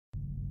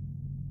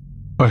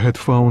I had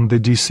found the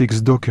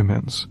D6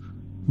 documents,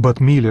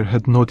 but Miller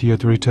had not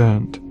yet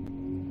returned.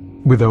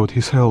 Without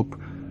his help,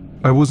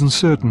 I wasn't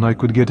certain I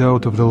could get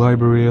out of the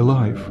library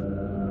alive,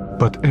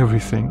 but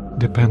everything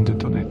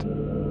depended on it.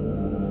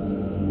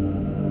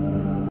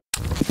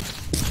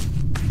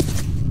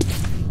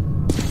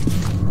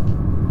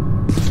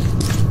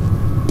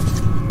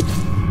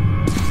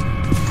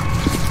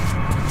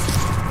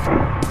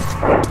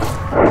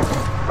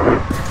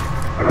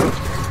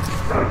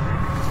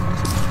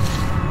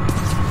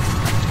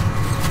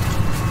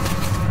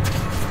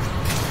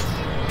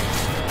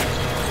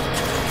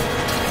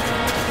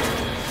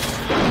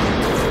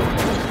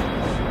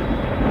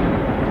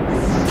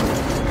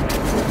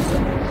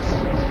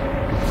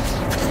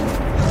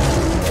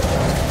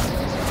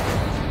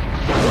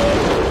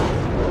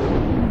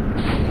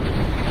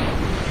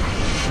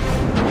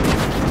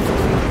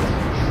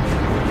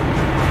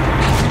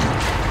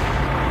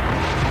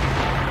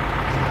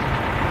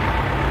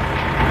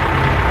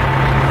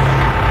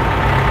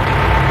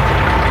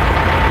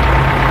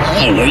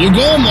 Where you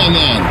going, my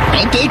man?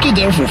 I'll take you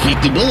there for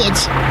 50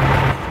 bullets.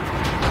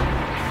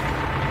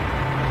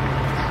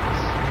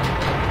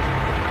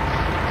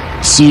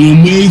 So you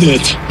made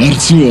it,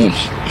 Artyom.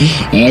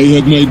 I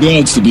had my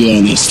doubts, to be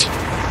honest.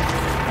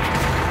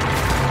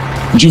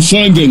 Did you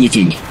find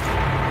anything?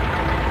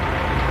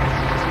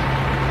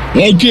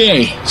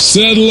 Okay,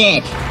 saddle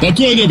up. По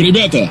коням,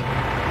 ребята.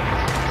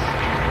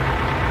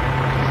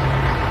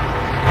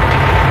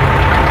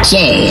 So,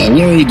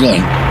 where are we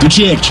going? To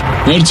church.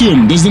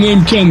 Artyom, does the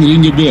name Ken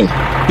ring a bell?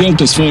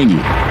 Help us find you.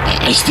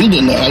 I still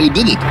don't know how you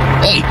did it.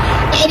 Hey,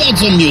 how about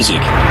some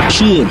music?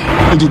 Sure,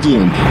 put it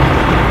on.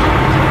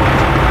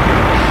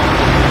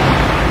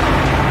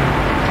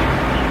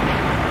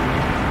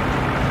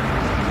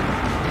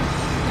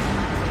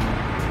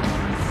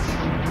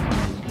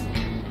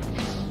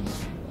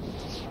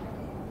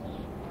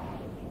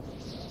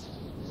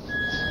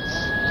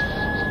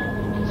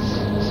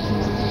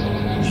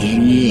 Here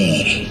we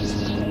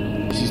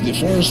are. This is the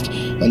first,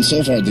 and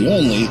so far the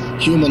only,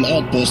 human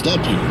outpost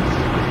up here.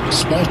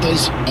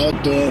 Sparta's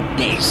outdoor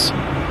base.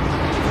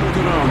 Look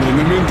around. In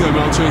the meantime,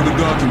 I'll check the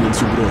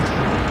documents you brought.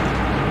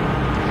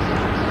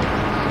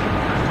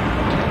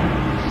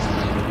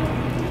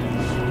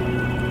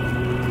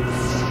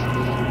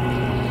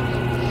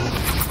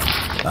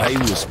 I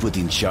was put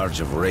in charge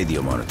of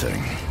radio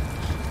monitoring.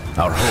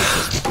 Our hope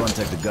was to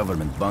contact the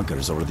government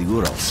bunkers over the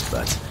Urals,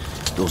 but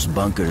those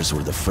bunkers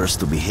were the first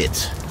to be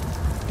hit.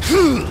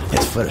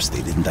 At first,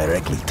 they didn't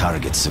directly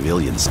target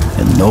civilians,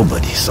 and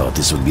nobody thought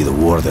this would be the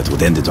war that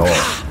would end it all.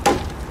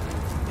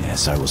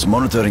 As I was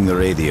monitoring the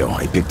radio,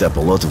 I picked up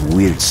a lot of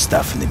weird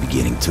stuff in the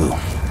beginning, too.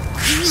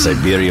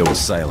 Siberia was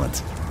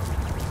silent,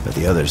 but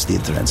the others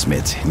did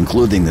transmit,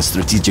 including the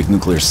strategic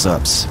nuclear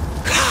subs.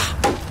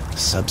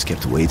 Subs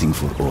kept waiting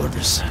for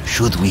orders.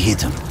 Should we hit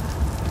them?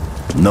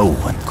 No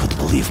one could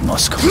believe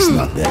Moscow was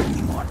not there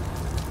anymore.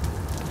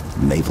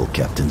 Naval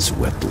captains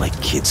wept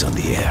like kids on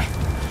the air.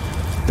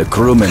 The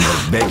crewmen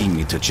were begging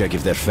me to check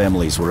if their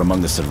families were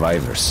among the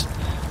survivors.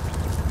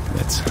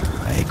 But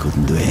I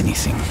couldn't do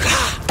anything.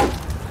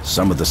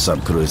 Some of the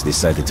sub-crews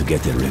decided to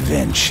get their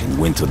revenge and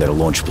went to their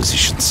launch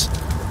positions.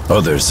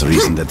 Others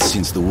reasoned that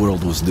since the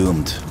world was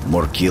doomed,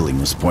 more killing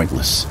was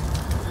pointless.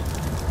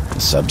 The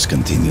subs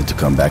continued to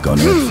come back on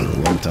Earth for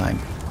a long time.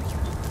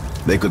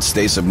 They could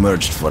stay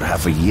submerged for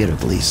half a year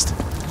at least.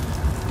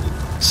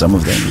 Some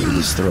of them were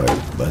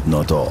destroyed, but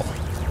not all.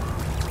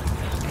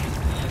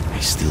 I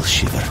still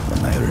shiver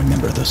when I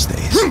remember those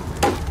days.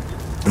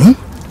 Huh?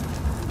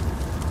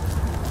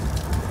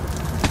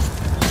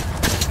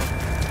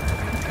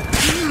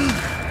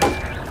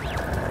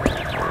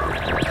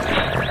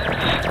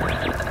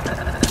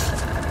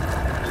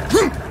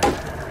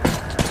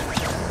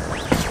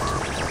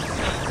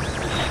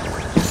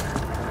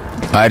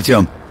 Hi,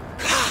 Artyom.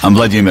 I'm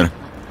Vladimir.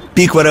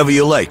 Pick whatever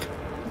you like.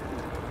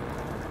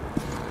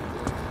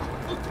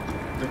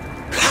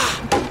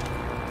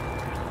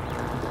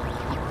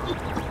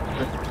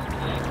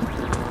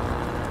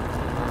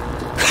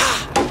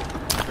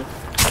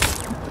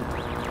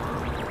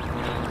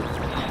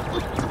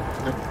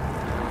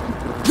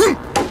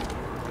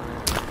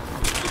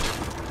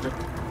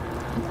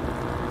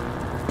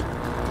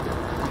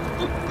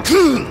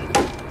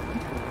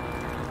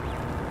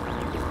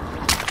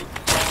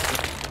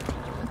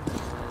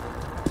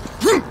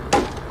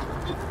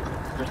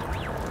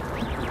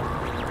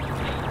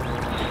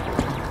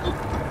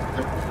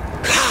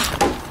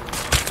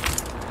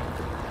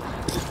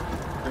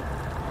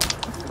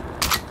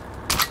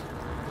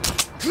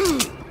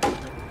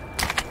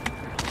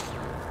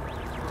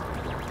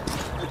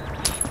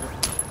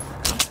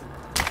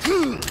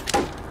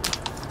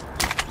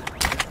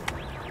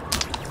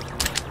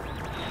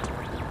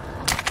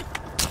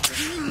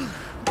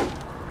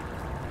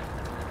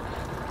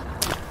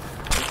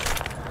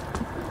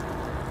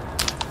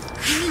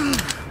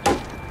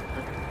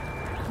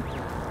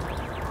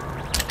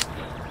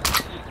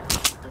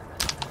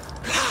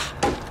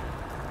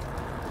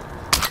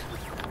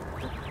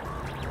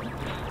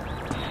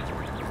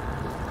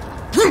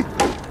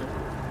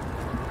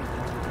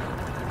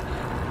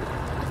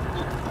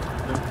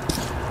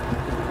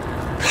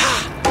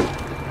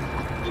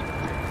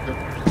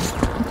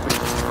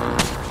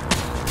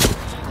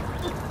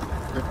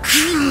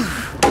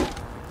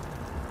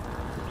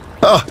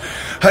 Oh,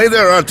 hi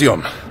there,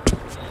 Artyom.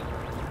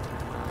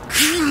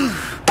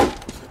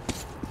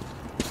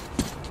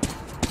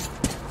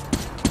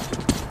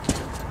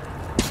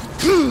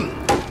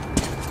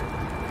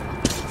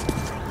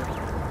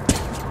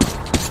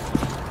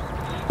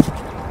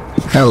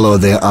 Hello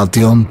there,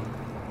 Artyom.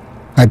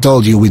 I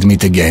told you we'd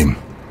meet again.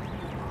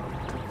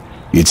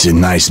 It's a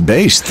nice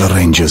base the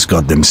Rangers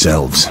got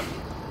themselves.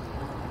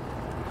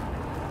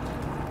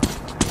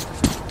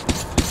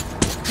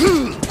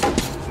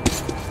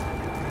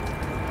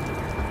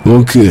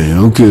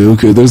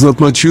 Okay. There's not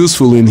much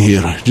useful in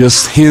here.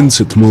 Just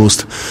hints at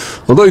most.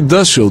 Although it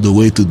does show the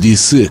way to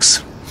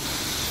D6.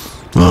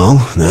 Well,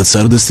 that's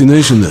our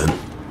destination then.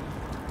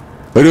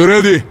 Are you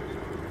ready?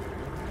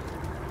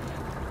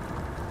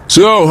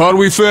 So, how are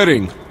we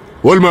faring?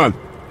 Wallman,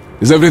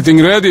 is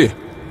everything ready?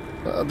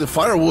 The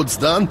firewood's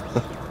done.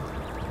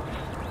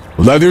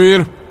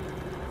 Vladimir?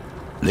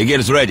 The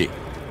gear's ready.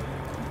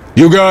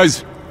 You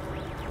guys?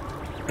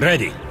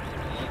 Ready.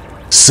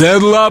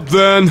 Saddle up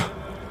then.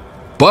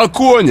 По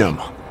коням.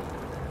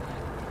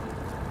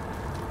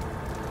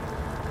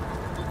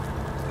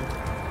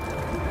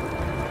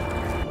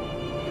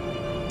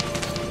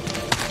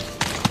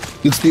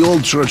 It's the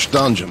old church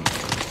dungeon.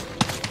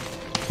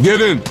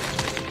 Get in.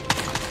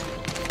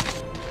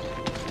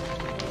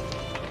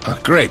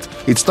 Great.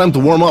 It's time to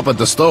warm up at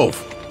the stove.